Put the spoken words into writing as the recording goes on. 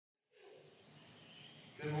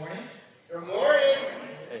Good morning. Good morning.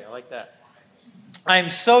 Hey, I like that.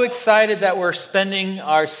 I'm so excited that we're spending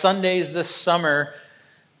our Sundays this summer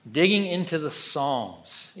digging into the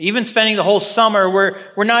Psalms. Even spending the whole summer,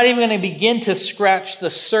 we're not even going to begin to scratch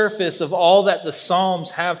the surface of all that the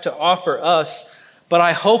Psalms have to offer us. But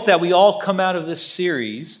I hope that we all come out of this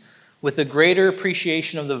series with a greater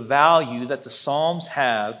appreciation of the value that the Psalms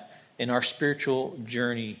have in our spiritual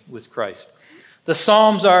journey with Christ. The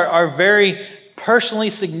Psalms are very personally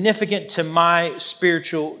significant to my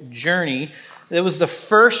spiritual journey. It was the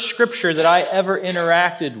first scripture that I ever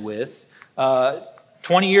interacted with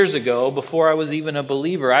 20 years ago, before I was even a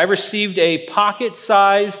believer. I received a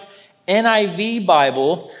pocket-sized NIV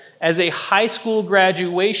Bible as a high school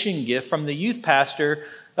graduation gift from the youth pastor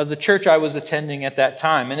of the church I was attending at that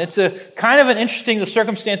time. And it's a kind of an interesting, the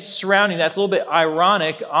circumstances surrounding that's a little bit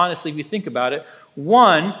ironic, honestly, if you think about it.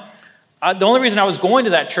 One, the only reason I was going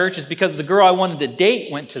to that church is because the girl I wanted to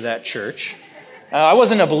date went to that church. I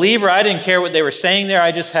wasn't a believer. I didn't care what they were saying there.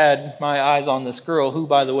 I just had my eyes on this girl, who,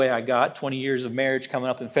 by the way, I got 20 years of marriage coming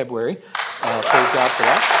up in February. Praise God for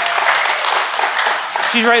that.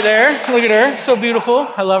 She's right there. Look at her. So beautiful.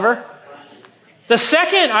 I love her. The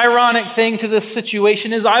second ironic thing to this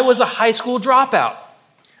situation is I was a high school dropout.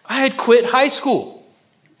 I had quit high school.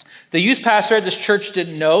 The youth pastor at this church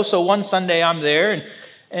didn't know, so one Sunday I'm there,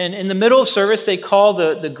 and in the middle of service, they call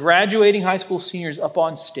the graduating high school seniors up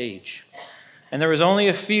on stage. And there was only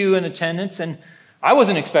a few in attendance, and I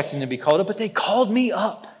wasn't expecting to be called up, but they called me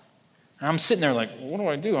up. And I'm sitting there like,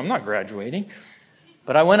 what do? I'm not graduating.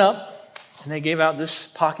 But I went up, and they gave out this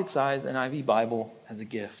pocket-sized NIV Bible as a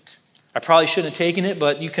gift. I probably shouldn't have taken it,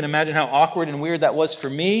 but you can imagine how awkward and weird that was for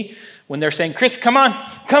me when they're saying, Chris, come on,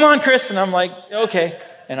 Chris. And I'm like, okay.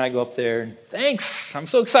 And I go up there, and thanks, I'm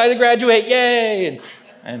so excited to graduate, yay.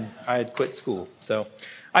 And I had quit school. So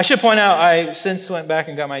I should point out, I since went back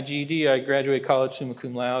and got my GED. I graduated college summa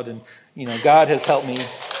cum laude, and God has helped me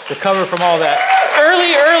recover from all that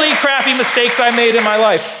early crappy mistakes I made in my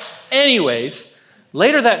life. Anyways,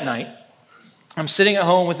 later that night, I'm sitting at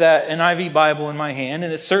home with that NIV Bible in my hand,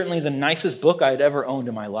 and it's certainly the nicest book I had ever owned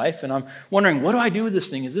in my life. And I'm wondering, what do I do with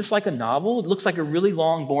this thing? Is this like a novel? It looks like a really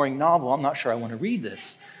long, boring novel. I'm not sure I want to read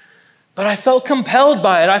this. But I felt compelled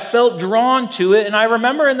by it. I felt drawn to it. And I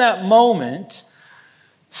remember in that moment,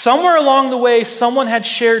 somewhere along the way, someone had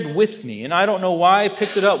shared with me. And I don't know why I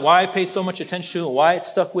picked it up, why I paid so much attention to it, why it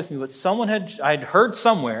stuck with me. But I'd heard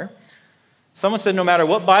somewhere, someone said, no matter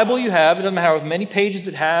what Bible you have, it doesn't matter how many pages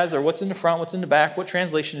it has, or what's in the front, what's in the back, what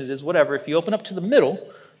translation it is, whatever. If you open up to the middle,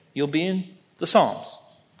 you'll be in the Psalms.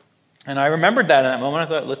 And I remembered that in that moment. I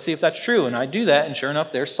thought, let's see if that's true. And I do that, and sure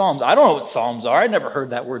enough, there's Psalms. I don't know what Psalms are. I'd never heard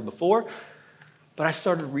that word before. But I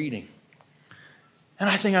started reading. And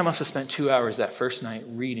I think I must have spent 2 hours that first night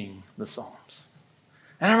reading the Psalms.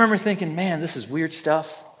 And I remember thinking, man, this is weird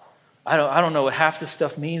stuff. I don't know what half this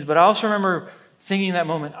stuff means. But I also remember thinking in that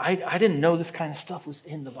moment, I didn't know this kind of stuff was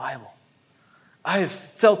in the Bible. I've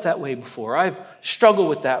felt that way before. I've struggled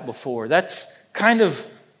with that before. That's kind of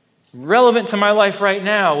relevant to my life right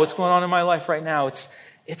now, what's going on in my life right now.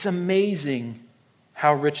 It's amazing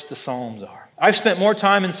how rich the Psalms are. I've spent more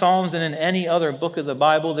time in Psalms than in any other book of the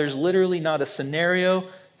Bible. There's literally not a scenario,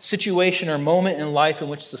 situation, or moment in life in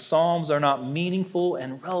which the Psalms are not meaningful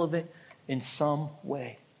and relevant in some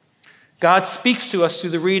way. God speaks to us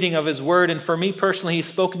through the reading of His Word, and for me personally, He's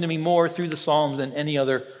spoken to me more through the Psalms than any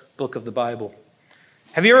other book of the Bible.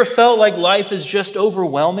 Have you ever felt like life is just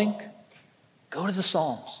overwhelming? Go to the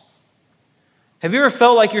Psalms. Have you ever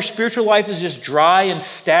felt like your spiritual life is just dry and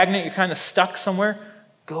stagnant? You're kind of stuck somewhere?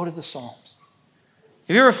 Go to the Psalms.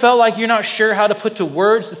 Have you ever felt like you're not sure how to put to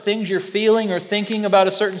words the things you're feeling or thinking about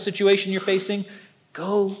a certain situation you're facing?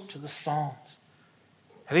 Go to the Psalms.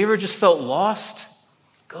 Have you ever just felt lost?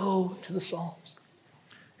 Go to the Psalms.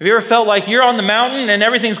 Have you ever felt like you're on the mountain and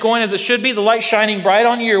everything's going as it should be, the light shining bright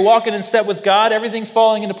on you, you're walking in step with God, everything's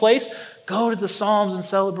falling into place? Go to the Psalms and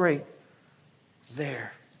celebrate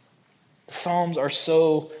there. The Psalms are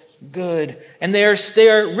so good. And they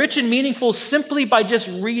are rich and meaningful simply by just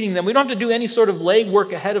reading them. We don't have to do any sort of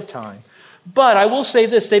legwork ahead of time. But I will say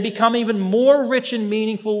this, they become even more rich and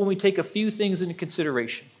meaningful when we take a few things into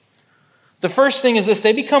consideration. The first thing is this,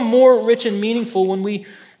 they become more rich and meaningful when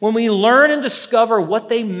we learn and discover what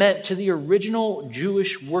they meant to the original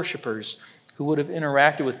Jewish worshipers who would have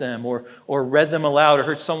interacted with them or read them aloud or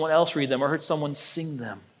heard someone else read them or heard someone sing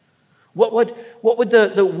them. What would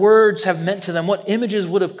the words have meant to them? What images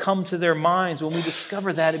would have come to their minds? When we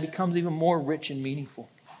discover that, it becomes even more rich and meaningful.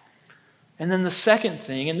 And then the second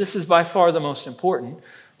thing, and this is by far the most important,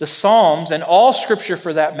 The Psalms, and all Scripture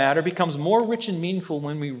for that matter, becomes more rich and meaningful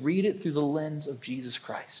when we read it through the lens of Jesus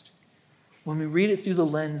Christ. When we read it through the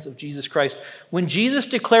lens of Jesus Christ. When Jesus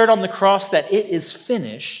declared on the cross that it is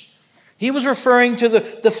finished, he was referring to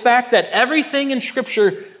the fact that everything in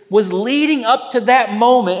Scripture was leading up to that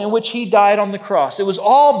moment in which he died on the cross. It was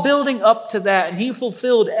all building up to that, and he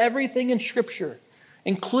fulfilled everything in Scripture,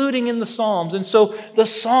 including in the Psalms. And so the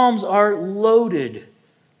Psalms are loaded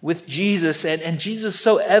with Jesus, and Jesus is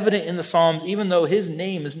so evident in the Psalms, even though his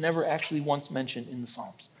name is never actually once mentioned in the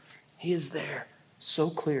Psalms. He is there, so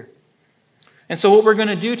clear. And so what we're going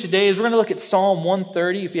to do today is we're going to look at Psalm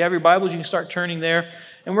 130. If you have your Bibles, you can start turning there.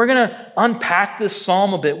 And we're going to unpack this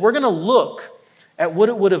psalm a bit. We're going to look at what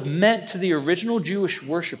it would have meant to the original Jewish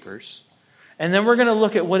worshipers. And then we're going to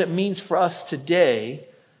look at what it means for us today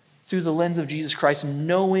through the lens of Jesus Christ,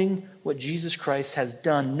 knowing what Jesus Christ has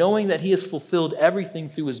done, knowing that he has fulfilled everything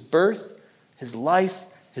through his birth, his life,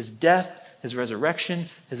 his death, his resurrection,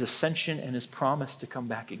 his ascension, and his promise to come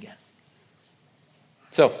back again.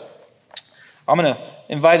 So, I'm going to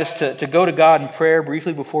invite us to go to God in prayer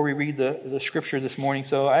briefly before we read the scripture this morning.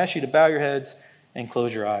 So I ask you to bow your heads and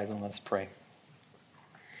close your eyes and let us pray.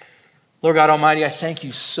 Lord God Almighty, I thank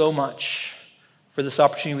you so much for this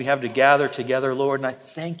opportunity we have to gather together, Lord. And I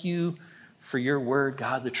thank you for your word,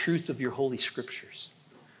 God, the truth of your holy scriptures.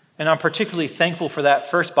 And I'm particularly thankful for that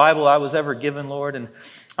first Bible I was ever given, Lord. And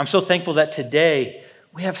I'm so thankful that today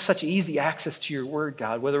we have such easy access to your word,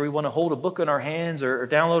 God. Whether we want to hold a book in our hands or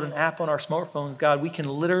download an app on our smartphones, God, we can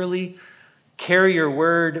literally carry your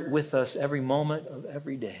word with us every moment of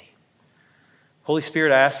every day. Holy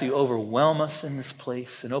Spirit, I ask that you overwhelm us in this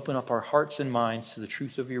place and open up our hearts and minds to the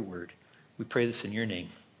truth of your word. We pray this in your name.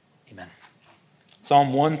 Amen.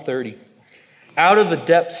 Psalm 130. Out of the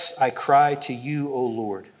depths I cry to you, O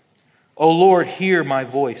Lord. O Lord, hear my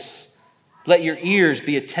voice. Let your ears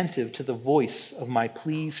be attentive to the voice of my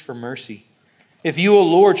pleas for mercy. If you, O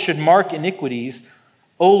Lord, should mark iniquities,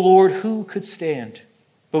 O Lord, who could stand?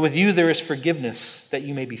 But with you there is forgiveness, that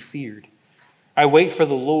you may be feared. I wait for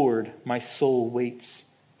the Lord, my soul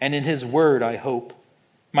waits, and in his word I hope.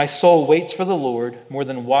 My soul waits for the Lord, more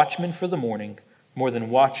than watchmen for the morning, more than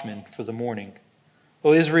watchmen for the morning.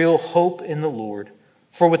 O Israel, hope in the Lord,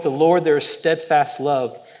 for with the Lord there is steadfast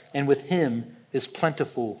love, and with him is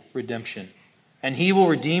plentiful redemption, and he will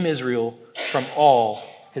redeem Israel from all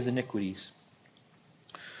his iniquities.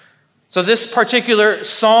 So this particular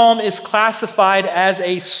psalm is classified as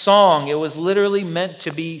a song. It was literally meant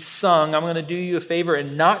to be sung. I'm going to do you a favor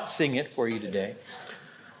and not sing it for you today.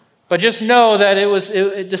 But just know that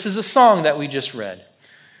this is a song that we just read.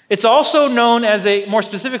 It's also known more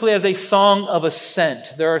specifically as a song of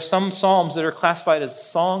ascent. There are some psalms that are classified as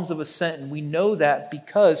songs of ascent, and we know that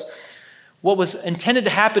because what was intended to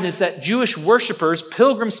happen is that Jewish worshipers,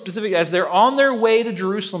 pilgrims specifically, as they're on their way to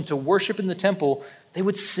Jerusalem to worship in the temple, they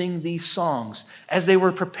would sing these songs. As they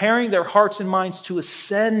were preparing their hearts and minds to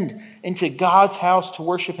ascend into God's house to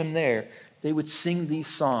worship him there, they would sing these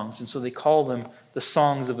songs. And so they call them the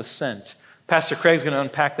songs of ascent. Pastor Craig's going to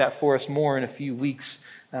unpack that for us more in a few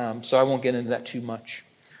weeks, so I won't get into that too much.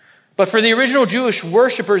 But for the original Jewish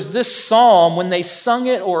worshipers, this psalm, when they sung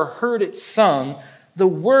it or heard it sung, the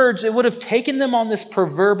words, it would have taken them on this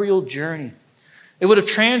proverbial journey. It would have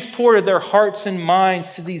transported their hearts and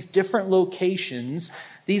minds to these different locations.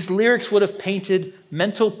 These lyrics would have painted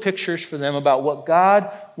mental pictures for them about what God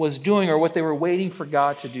was doing or what they were waiting for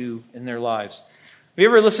God to do in their lives. Have you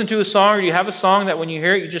ever listened to a song, or do you have a song that when you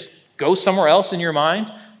hear it, you just go somewhere else in your mind?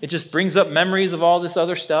 It just brings up memories of all this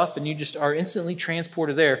other stuff, and you just are instantly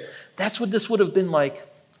transported there. That's what this would have been like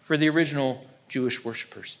for the original Jewish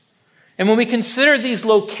worshipers. And when we consider these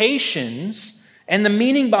locations and the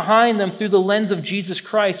meaning behind them through the lens of Jesus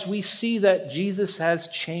Christ, we see that Jesus has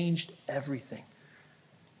changed everything.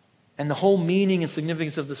 And the whole meaning and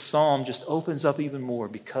significance of the psalm just opens up even more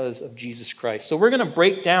because of Jesus Christ. So we're going to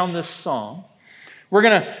break down this psalm. We're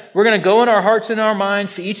going to go in our hearts and our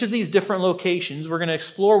minds to each of these different locations. We're going to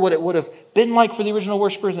explore what it would have been like for the original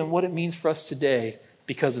worshipers and what it means for us today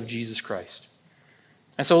because of Jesus Christ.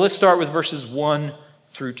 And so let's start with verses 1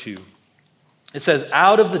 through 2. It says,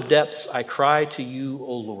 out of the depths I cry to you,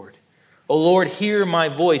 O Lord. O Lord, hear my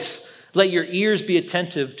voice. Let your ears be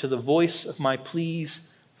attentive to the voice of my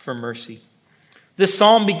pleas for mercy. This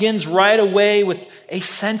psalm begins right away with a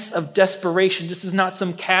sense of desperation. This is not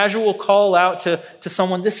some casual call out to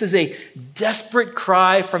someone. This is a desperate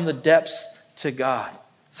cry from the depths to God.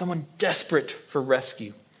 Someone desperate for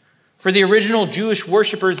rescue. For the original Jewish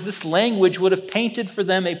worshipers, this language would have painted for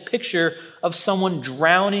them a picture of someone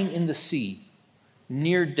drowning in the sea.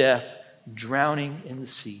 Near death, drowning in the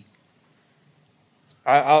sea.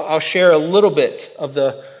 I'll share a little bit of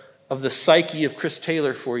the psyche of Chris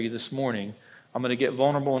Taylor for you this morning. I'm going to get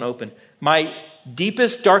vulnerable and open. My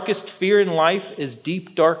deepest, darkest fear in life is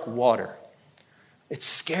deep, dark water. It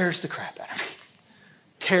scares the crap out of me.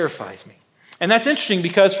 Terrifies me. And that's interesting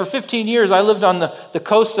because for 15 years I lived on the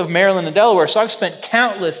coast of Maryland and Delaware, so I've spent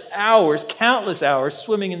countless hours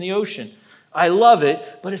swimming in the ocean. I love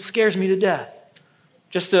it, but it scares me to death.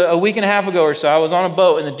 Just a week and a half ago or so, I was on a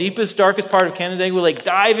boat in the deepest, darkest part of Canandaigua Lake,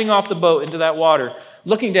 diving off the boat into that water,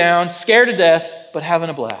 looking down, scared to death, but having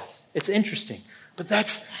a blast. It's interesting. But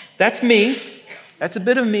that's me. That's a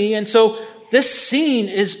bit of me. And so this scene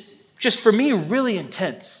is just, for me, really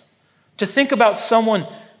intense. To think about someone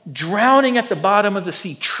drowning at the bottom of the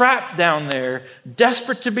sea, trapped down there,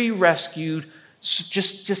 desperate to be rescued,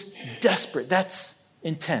 just desperate. That's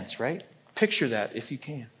intense, right? Picture that if you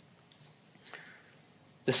can.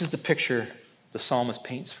 This is the picture the psalmist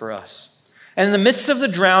paints for us. And in the midst of the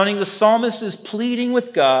drowning, the psalmist is pleading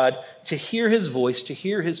with God to hear his voice, to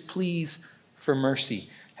hear his pleas for mercy.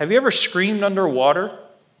 Have you ever screamed underwater?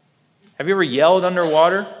 Have you ever yelled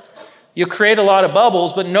underwater? You create a lot of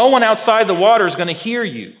bubbles, but no one outside the water is going to hear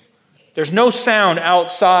you. There's no sound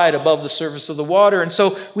outside above the surface of the water. And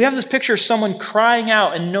so we have this picture of someone crying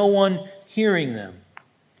out and no one hearing them.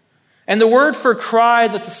 And the word for cry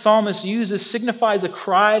that the psalmist uses signifies a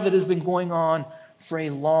cry that has been going on for a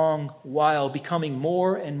long while, becoming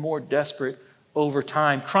more and more desperate over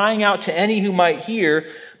time, crying out to any who might hear.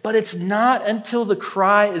 But it's not until the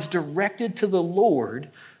cry is directed to the Lord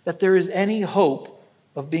that there is any hope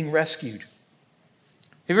of being rescued.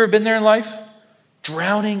 Have you ever been there in life?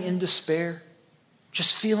 Drowning in despair,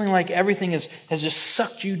 just feeling like everything has just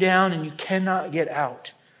sucked you down and you cannot get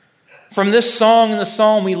out. From this song and the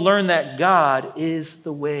psalm, we learn that God is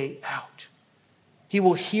the way out. He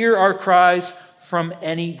will hear our cries from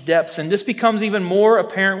any depths. And this becomes even more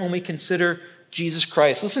apparent when we consider Jesus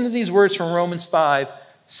Christ. Listen to these words from Romans 5,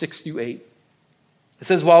 6-8. It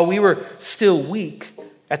says, while we were still weak,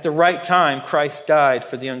 at the right time, Christ died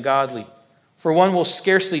for the ungodly. For one will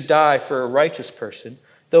scarcely die for a righteous person,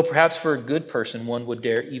 though perhaps for a good person one would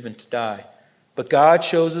dare even to die. But God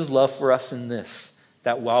shows his love for us in this,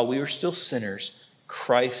 that while we were still sinners,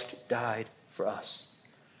 Christ died for us.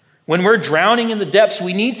 When we're drowning in the depths,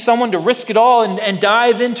 we need someone to risk it all and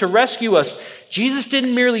dive in to rescue us. Jesus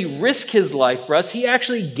didn't merely risk his life for us, he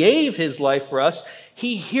actually gave his life for us.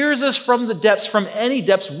 He hears us from the depths, from any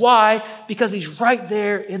depths. Why? Because he's right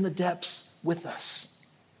there in the depths with us.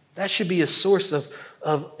 That should be a source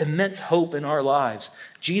of immense hope in our lives.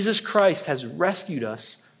 Jesus Christ has rescued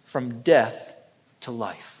us from death to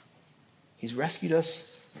life. He's rescued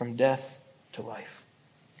us from death to life.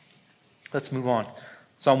 Let's move on.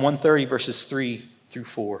 Psalm 130, verses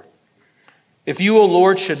 3-4. If you, O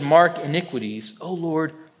Lord, should mark iniquities, O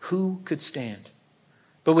Lord, who could stand?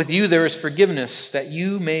 But with you there is forgiveness, that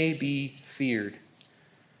you may be feared.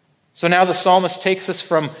 So now the psalmist takes us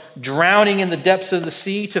from drowning in the depths of the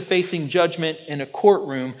sea to facing judgment in a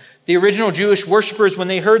courtroom. The original Jewish worshipers, when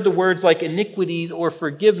they heard the words like iniquities or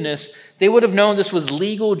forgiveness, they would have known this was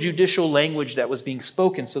legal judicial language that was being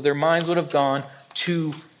spoken. So their minds would have gone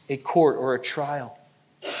to a court or a trial.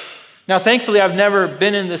 Now, thankfully, I've never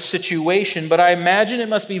been in this situation, but I imagine it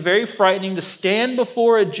must be very frightening to stand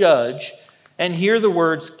before a judge and hear the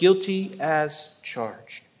words, guilty as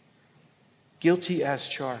charged. Guilty as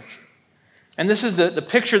charged. And this is the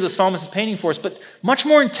picture the psalmist is painting for us, but much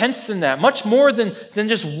more intense than that, much more than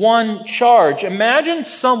just one charge. Imagine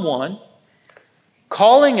someone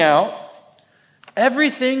calling out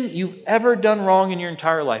everything you've ever done wrong in your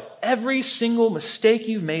entire life, every single mistake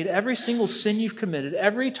you've made, every single sin you've committed,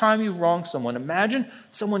 every time you've wronged someone. Imagine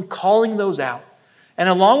someone calling those out. And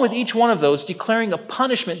along with each one of those, declaring a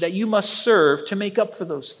punishment that you must serve to make up for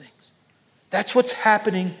those things. That's what's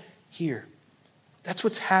happening here. That's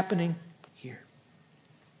what's happening here.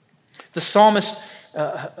 The psalmist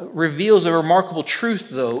reveals a remarkable truth,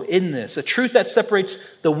 though, in this. A truth that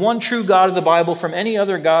separates the one true God of the Bible from any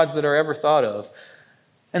other gods that are ever thought of.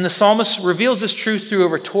 And the psalmist reveals this truth through a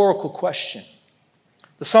rhetorical question.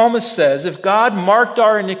 The psalmist says, if God marked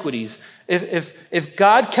our iniquities, if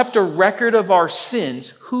God kept a record of our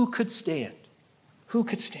sins, who could stand? Who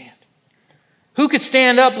could stand? Who could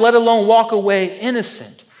stand up, let alone walk away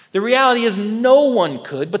innocent? The reality is no one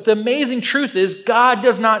could, but the amazing truth is God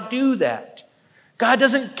does not do that. God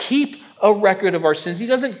doesn't keep a record of our sins. He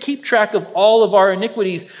doesn't keep track of all of our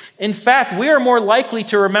iniquities. In fact, we are more likely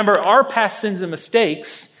to remember our past sins and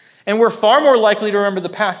mistakes, and we're far more likely to remember the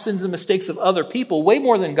past sins and mistakes of other people, way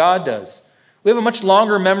more than God does. We have a much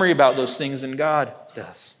longer memory about those things than God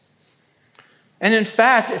does. And in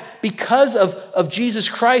fact, because of Jesus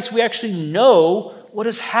Christ, we actually know what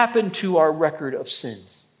has happened to our record of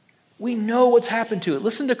sins. We know what's happened to it.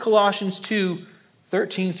 Listen to Colossians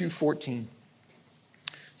 2:13 through 14.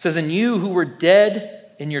 It says, "And you who were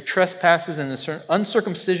dead in your trespasses and the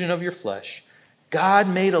uncircumcision of your flesh, God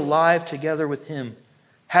made alive together with him,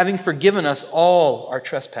 having forgiven us all our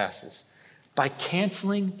trespasses, by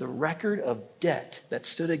canceling the record of debt that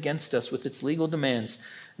stood against us with its legal demands.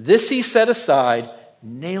 This he set aside,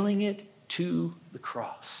 nailing it to the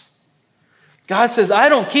cross." God says, I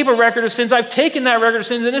don't keep a record of sins. I've taken that record of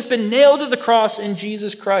sins and it's been nailed to the cross in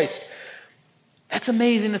Jesus Christ. That's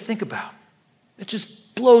amazing to think about. It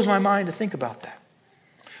just blows my mind to think about that.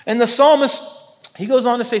 And the psalmist, he goes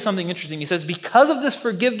on to say something interesting. He says, because of this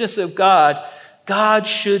forgiveness of God, God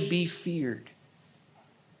should be feared.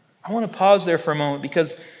 I want to pause there for a moment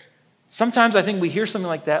because sometimes I think we hear something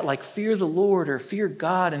like that, like fear the Lord or fear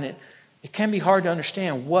God, and it can be hard to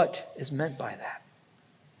understand what is meant by that.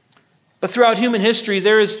 But throughout human history,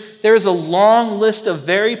 there is a long list of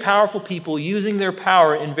very powerful people using their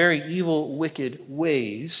power in very evil, wicked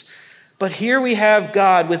ways. But here we have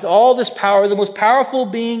God with all this power, the most powerful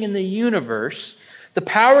being in the universe, the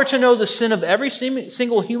power to know the sin of every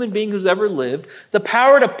single human being who's ever lived, the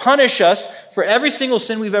power to punish us for every single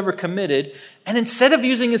sin we've ever committed. And instead of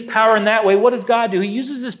using his power in that way, what does God do? He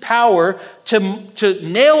uses his power to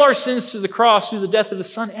nail our sins to the cross through the death of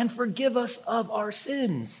his son and forgive us of our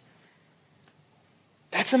sins.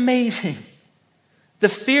 That's amazing. The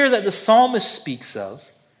fear that the psalmist speaks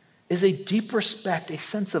of is a deep respect, a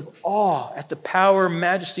sense of awe at the power,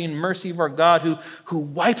 majesty, and mercy of our God who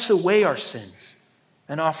wipes away our sins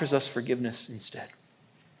and offers us forgiveness instead.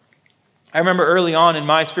 I remember early on in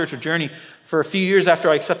my spiritual journey, for a few years after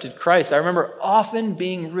I accepted Christ, I remember often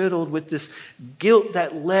being riddled with this guilt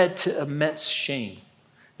that led to immense shame.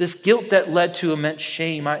 This guilt that led to immense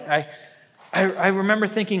shame. I remember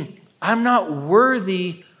thinking, I'm not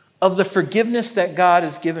worthy of the forgiveness that God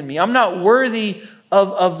has given me. I'm not worthy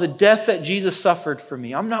of the death that Jesus suffered for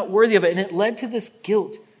me. I'm not worthy of it. And it led to this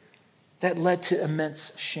guilt that led to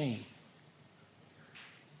immense shame.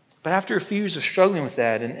 But after a few years of struggling with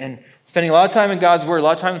that and spending a lot of time in God's Word, a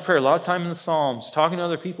lot of time in prayer, a lot of time in the Psalms, talking to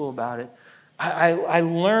other people about it, I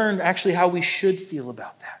learned actually how we should feel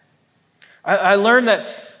about that. I learned that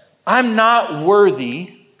I'm not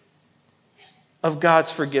worthy of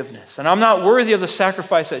God's forgiveness. And I'm not worthy of the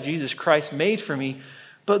sacrifice that Jesus Christ made for me,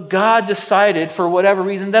 but God decided for whatever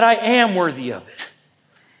reason that I am worthy of it.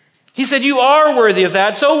 He said, you are worthy of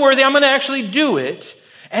that, so worthy, I'm going to actually do it.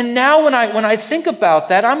 And now when I think about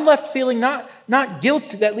that, I'm left feeling not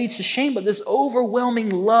guilt that leads to shame, but this overwhelming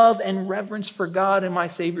love and reverence for God and my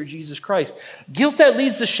Savior, Jesus Christ. Guilt that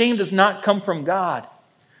leads to shame does not come from God.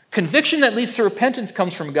 Conviction that leads to repentance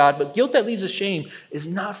comes from God, but guilt that leads to shame is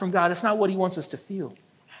not from God. It's not what he wants us to feel.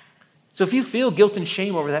 So if you feel guilt and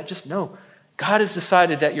shame over that, just know God has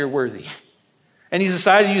decided that you're worthy. And he's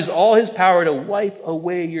decided to use all his power to wipe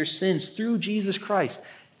away your sins through Jesus Christ.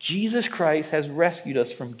 Jesus Christ has rescued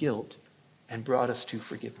us from guilt and brought us to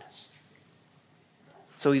forgiveness.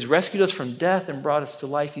 So he's rescued us from death and brought us to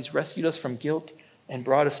life. He's rescued us from guilt and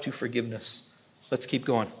brought us to forgiveness. Let's keep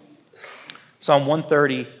going. Psalm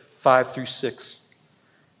 130:5-6.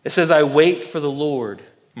 It says, I wait for the Lord,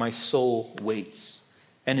 my soul waits,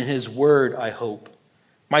 and in his word I hope.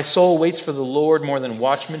 My soul waits for the Lord more than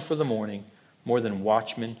watchmen for the morning, more than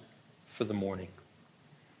watchmen for the morning.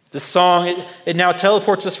 This song, it now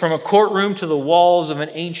teleports us from a courtroom to the walls of an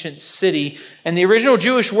ancient city. And the original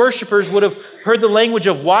Jewish worshipers would have heard the language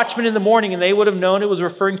of watchmen in the morning, and they would have known it was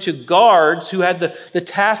referring to guards who had the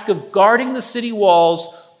task of guarding the city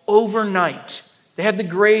walls overnight. They had the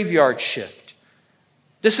graveyard shift.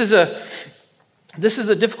 This is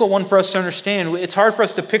a difficult one for us to understand. It's hard for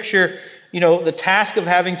us to picture, the task of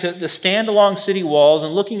having to stand along city walls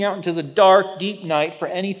and looking out into the dark, deep night for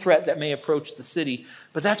any threat that may approach the city.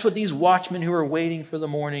 But that's what these watchmen who were waiting for the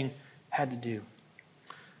morning had to do.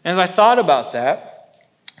 And as I thought about that,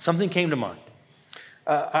 something came to mind.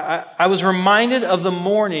 I was reminded of the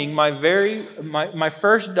morning my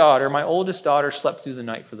first daughter, my oldest daughter, slept through the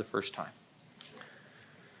night for the first time.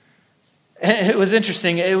 And it was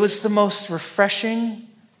interesting. It was the most refreshing,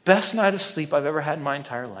 best night of sleep I've ever had in my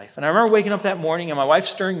entire life. And I remember waking up that morning and my wife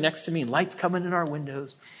stirring next to me, lights coming in our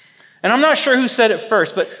windows. And I'm not sure who said it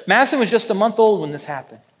first, but Madison was just a month old when this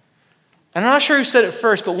happened. And I'm not sure who said it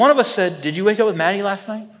first, but one of us said, did you wake up with Maddie last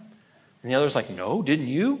night? And the other was like, no, didn't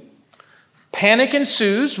you? Panic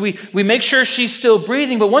ensues. We make sure she's still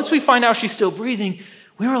breathing, but once we find out she's still breathing,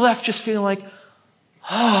 we were left just feeling like,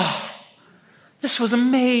 this was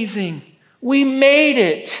amazing. We made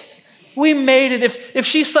it. We made it. If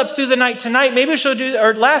she slept through the night tonight, maybe she'll do,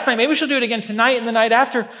 or last night, maybe she'll do it again tonight and the night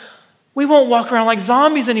after. We won't walk around like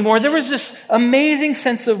zombies anymore. There was this amazing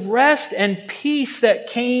sense of rest and peace that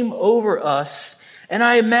came over us. And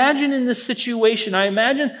I imagine in this situation, I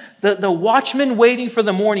imagine the watchman waiting for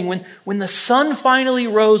the morning. When the sun finally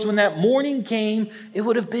rose, when that morning came, it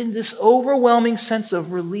would have been this overwhelming sense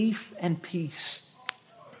of relief and peace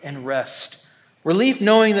and rest. Relief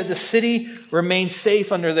knowing that the city remained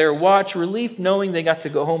safe under their watch. Relief knowing they got to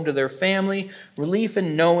go home to their family. Relief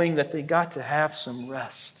in knowing that they got to have some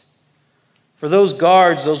rest. For those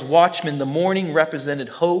guards, those watchmen, the morning represented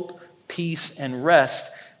hope, peace, and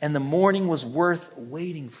rest. And the morning was worth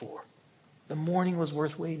waiting for. The morning was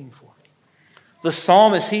worth waiting for. The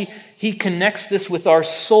psalmist, he connects this with our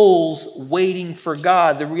souls waiting for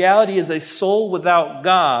God. The reality is a soul without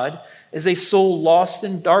God is a soul lost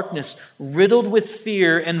in darkness, riddled with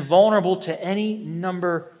fear, and vulnerable to any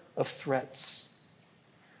number of threats.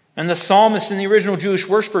 And the psalmists and the original Jewish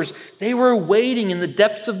worshipers, they were waiting in the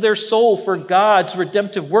depths of their soul for God's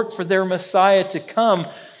redemptive work, for their Messiah to come.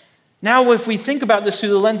 Now, if we think about this through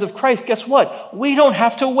the lens of Christ, guess what? We don't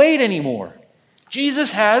have to wait anymore.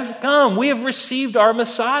 Jesus has come. We have received our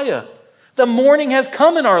Messiah. The morning has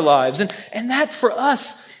come in our lives. And that for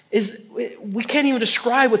us is, we can't even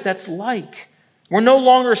describe what that's like. We're no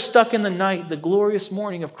longer stuck in the night. The glorious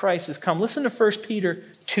morning of Christ has come. Listen to 1 Peter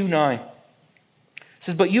 2:9. It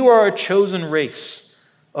says, "But you are a chosen race,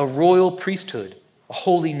 a royal priesthood, a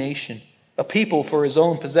holy nation, a people for his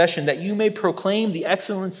own possession, that you may proclaim the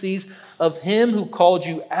excellencies of him who called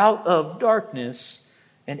you out of darkness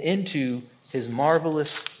and into his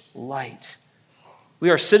marvelous light." We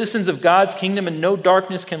are citizens of God's kingdom, and no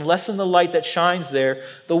darkness can lessen the light that shines there.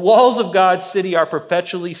 The walls of God's city are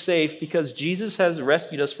perpetually safe because Jesus has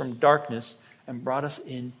rescued us from darkness and brought us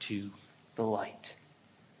into the light.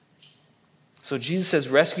 So Jesus has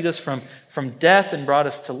rescued us from death and brought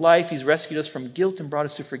us to life. He's rescued us from guilt and brought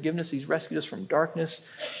us to forgiveness. He's rescued us from darkness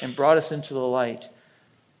and brought us into the light.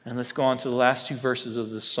 And let's go on to the last two verses of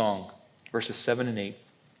this song, verses 7 and 8.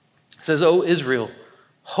 It says, "O Israel,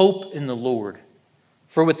 hope in the Lord.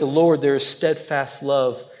 For with the Lord there is steadfast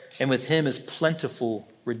love, and with him is plentiful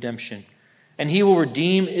redemption. And he will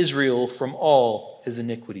redeem Israel from all his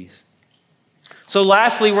iniquities." So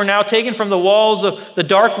lastly, we're now taken from the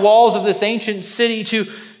dark walls of this ancient city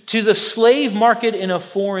to the slave market in a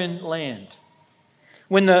foreign land.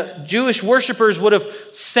 When the Jewish worshipers would have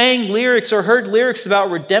sang lyrics or heard lyrics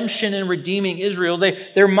about redemption and redeeming Israel,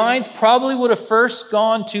 their minds probably would have first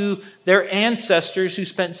gone to their ancestors who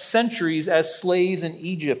spent centuries as slaves in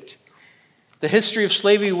Egypt. The history of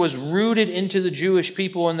slavery was rooted into the Jewish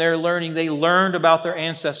people in their learning. They learned about their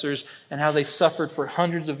ancestors and how they suffered for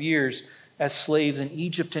hundreds of years as slaves in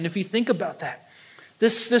Egypt. And if you think about that,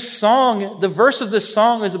 this song, the verse of this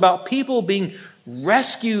song is about people being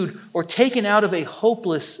rescued or taken out of a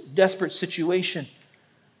hopeless, desperate situation.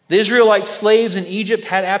 The Israelite slaves in Egypt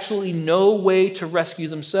had absolutely no way to rescue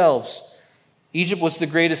themselves. Egypt was the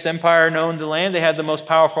greatest empire known to land. They had the most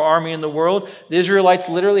powerful army in the world. The Israelites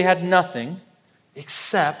literally had nothing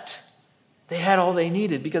except they had all they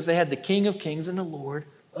needed because they had the King of Kings and the Lord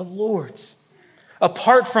of Lords.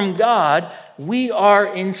 Apart from God, we are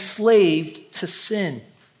enslaved to sin.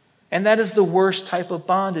 And that is the worst type of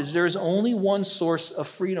bondage. There is only one source of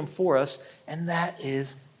freedom for us, and that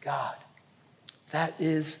is God. That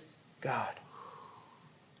is God.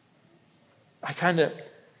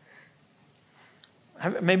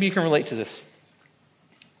 Maybe you can relate to this.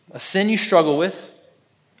 A sin you struggle with,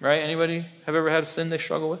 right? Anybody have ever had a sin they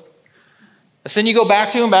struggle with? A sin you go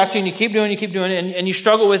back to and you keep doing it, and you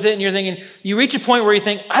struggle with it, and you're thinking, you reach a point where you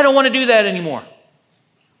think, I don't want to do that anymore.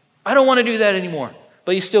 I don't want to do that anymore.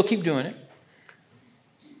 But you still keep doing it.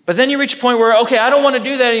 But then you reach a point where, okay, I don't want to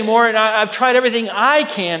do that anymore, and I've tried everything I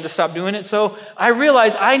can to stop doing it, so I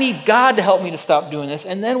realize I need God to help me to stop doing this.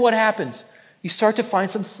 And then what happens? You start to find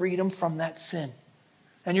some freedom from that sin.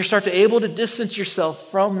 And you start to able to distance yourself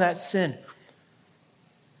from that sin.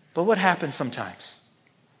 But what happens sometimes?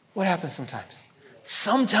 What happens sometimes?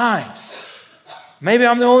 Sometimes, maybe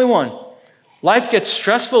I'm the only one. Life gets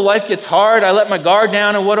stressful, life gets hard, I let my guard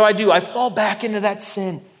down, and what do? I fall back into that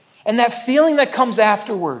sin. And that feeling that comes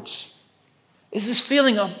afterwards is this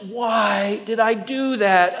feeling of, why did I do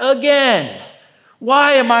that again?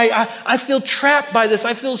 Why am I feel trapped by this,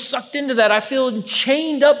 I feel sucked into that, I feel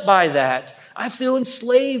chained up by that, I feel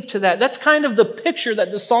enslaved to that. That's kind of the picture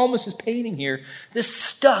that the psalmist is painting here. This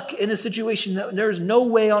stuck in a situation that there's no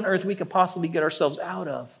way on earth we could possibly get ourselves out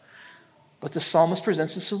of. But the psalmist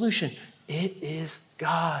presents a solution. It is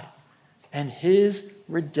God and his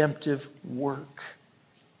redemptive work.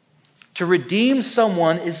 To redeem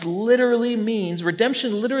someone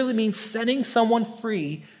redemption literally means setting someone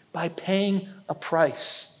free by paying a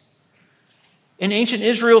price. In ancient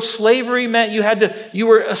Israel, slavery meant you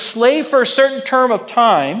were a slave for a certain term of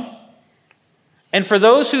time. And for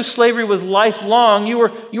those whose slavery was lifelong, you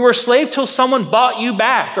were a slave till someone bought you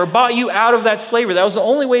back or bought you out of that slavery. That was the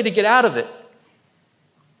only way to get out of it.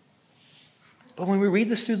 But when we read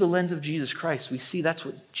this through the lens of Jesus Christ, we see that's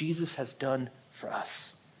what Jesus has done for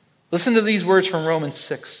us. Listen to these words from Romans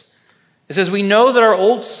 6. It says, "We know that our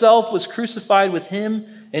old self was crucified with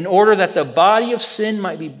him in order that the body of sin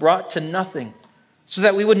might be brought to nothing, so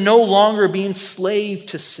that we would no longer be enslaved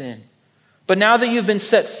to sin. But now that you've been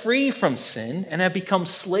set free from sin and have become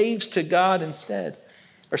slaves to God instead,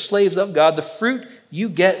 or slaves of God, the fruit you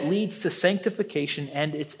get leads to sanctification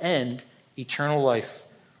and its end, eternal life.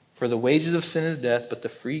 For the wages of sin is death, but the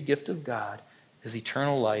free gift of God is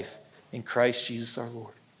eternal life in Christ Jesus our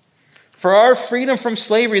Lord." For our freedom from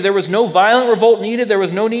slavery, there was no violent revolt needed. There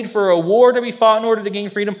was no need for a war to be fought in order to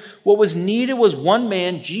gain freedom. What was needed was one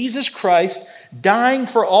man, Jesus Christ, dying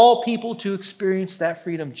for all people to experience that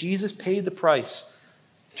freedom. Jesus paid the price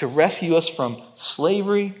to rescue us from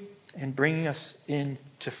slavery and bringing us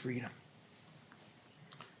into freedom.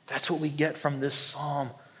 That's what we get from this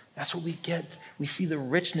psalm. That's what we get. We see the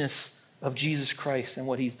richness of Jesus Christ and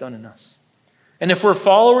what he's done in us. And if we're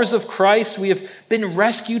followers of Christ, we have been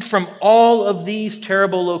rescued from all of these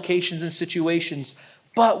terrible locations and situations.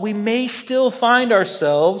 But we may still find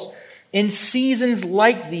ourselves in seasons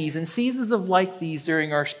like these,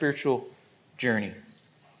 during our spiritual journey.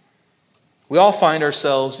 We all find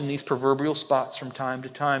ourselves in these proverbial spots from time to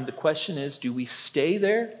time. The question is, do we stay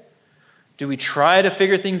there? Do we try to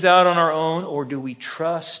figure things out on our own? Or do we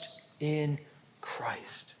trust in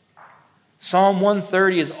Christ? Psalm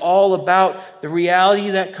 130 is all about the reality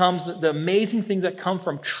that comes, the amazing things that come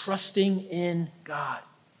from trusting in God.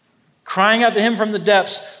 Crying out to him from the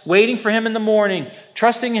depths, waiting for him in the morning,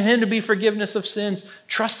 trusting in him to be forgiveness of sins,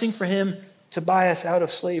 trusting for him to buy us out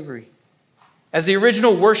of slavery. As the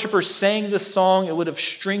original worshipers sang this song, it would have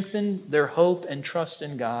strengthened their hope and trust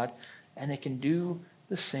in God, and it can do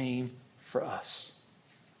the same for us.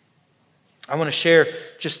 I want to share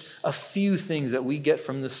just a few things that we get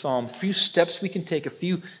from this psalm, a few steps we can take, a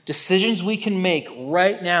few decisions we can make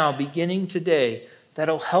right now, beginning today,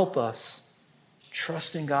 that'll help us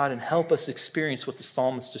trust in God and help us experience what the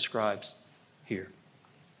psalmist describes here.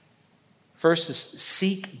 First is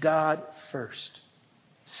seek God first.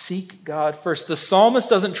 Seek God first. The psalmist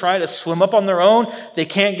doesn't try to swim up on their own. They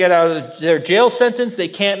can't get out of their jail sentence. They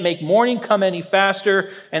can't make morning come any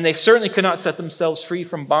faster. And they certainly could not set themselves free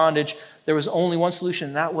from bondage. There was only one solution,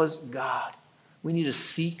 and that was God. We need to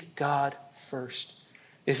seek God first.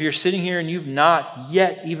 If you're sitting here and you've not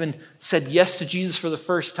yet even said yes to Jesus for the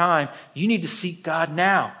first time, you need to seek God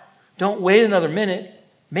now. Don't wait another minute.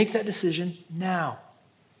 Make that decision now.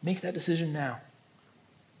 Make that decision now.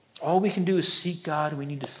 All we can do is seek God. We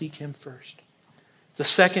need to seek him first. The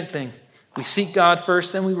second thing, we seek God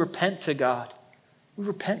first, then we repent to God. We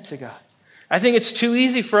repent to God. I think it's too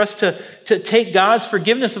easy for us to take God's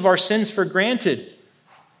forgiveness of our sins for granted.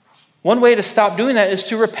 One way to stop doing that is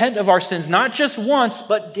to repent of our sins, not just once,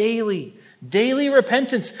 but daily. Daily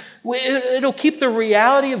repentance. It'll keep the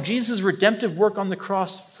reality of Jesus' redemptive work on the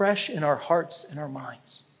cross fresh in our hearts and our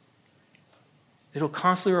minds. It'll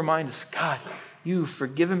constantly remind us, God, you've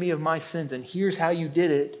forgiven me of my sins, and here's how you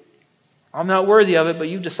did it. I'm not worthy of it, but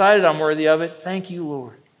you've decided I'm worthy of it. Thank you,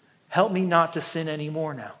 Lord. Help me not to sin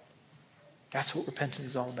anymore now. That's what repentance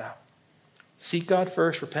is all about. Seek God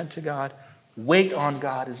first, repent to God. Wait on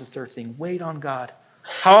God is the third thing. Wait on God.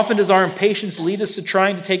 How often does our impatience lead us to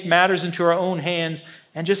trying to take matters into our own hands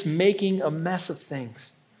and just making a mess of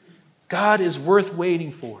things? God is worth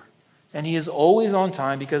waiting for, and he is always on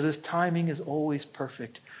time because his timing is always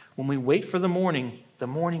perfect. When we wait for the morning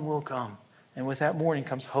will come. And with that morning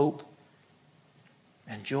comes hope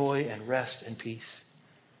and joy and rest and peace.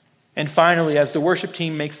 And finally, as the worship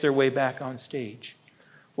team makes their way back on stage,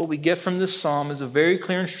 what we get from this psalm is a very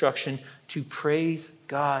clear instruction to praise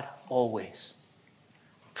God always.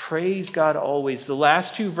 Praise God always. The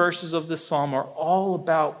last two verses of this psalm are all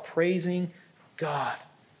about praising God.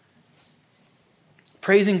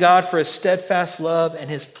 Praising God for his steadfast love and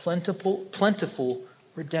his plentiful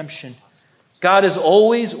redemption. God is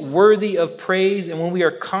always worthy of praise, and when we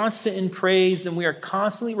are constant in praise, then we are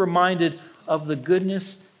constantly reminded of the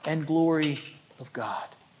goodness and glory of God.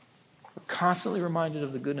 We're constantly reminded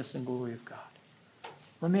of the goodness and glory of God.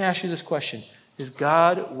 Let me ask you this question. Is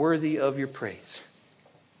God worthy of your praise?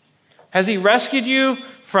 Has he rescued you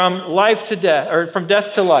from life to death, or from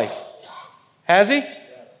death to life? Has he?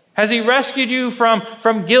 Yes. Has he rescued you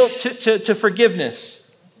from guilt to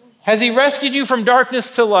forgiveness? Has he rescued you from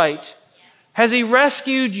darkness to light? Has he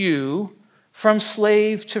rescued you from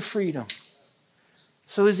slave to freedom?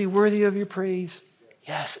 So is he worthy of your praise?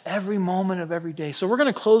 Yes, every moment of every day. So we're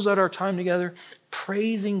going to close out our time together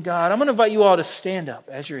praising God. I'm going to invite you all to stand up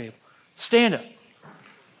as you're able. Stand up.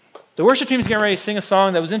 The worship team is getting ready to sing a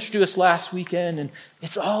song that was introduced last weekend, and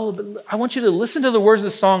it's all about, I want you to listen to the words of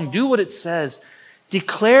the song, do what it says.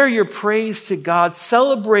 Declare your praise to God.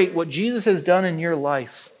 Celebrate what Jesus has done in your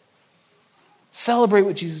life. Celebrate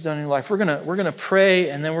what Jesus has done in your life. We're gonna pray,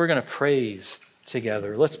 and then we're going to praise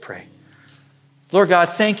together. Let's pray. Lord God,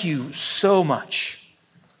 thank you so much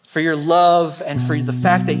for your love and for the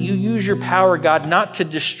fact that you use your power, God, not to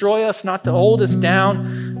destroy us, not to hold us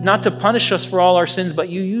down, not to punish us for all our sins, but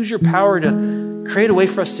you use your power to create a way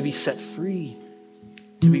for us to be set free,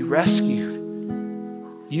 to be rescued.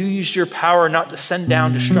 You used your power not to send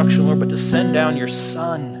down destruction, Lord, but to send down your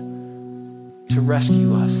Son to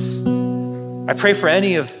rescue us. I pray for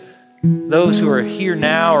any of those who are here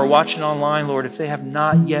now or watching online, Lord, if they have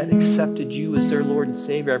not yet accepted you as their Lord and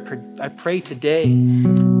Savior, I pray today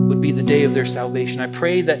would be the day of their salvation. I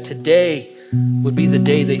pray that today would be the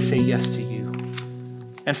day they say yes to you.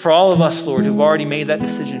 And for all of us, Lord, who've already made that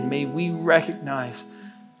decision, may we recognize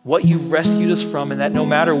what you rescued us from, and that no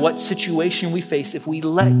matter what situation we face, if we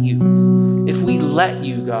let you,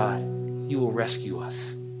 God, you will rescue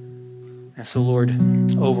us. And so, Lord,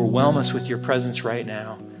 overwhelm us with your presence right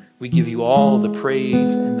now. We give you all the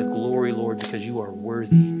praise and the glory, Lord, because you are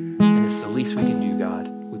worthy, and it's the least we can do, God.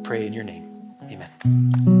 We pray in your name.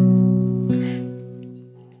 Amen.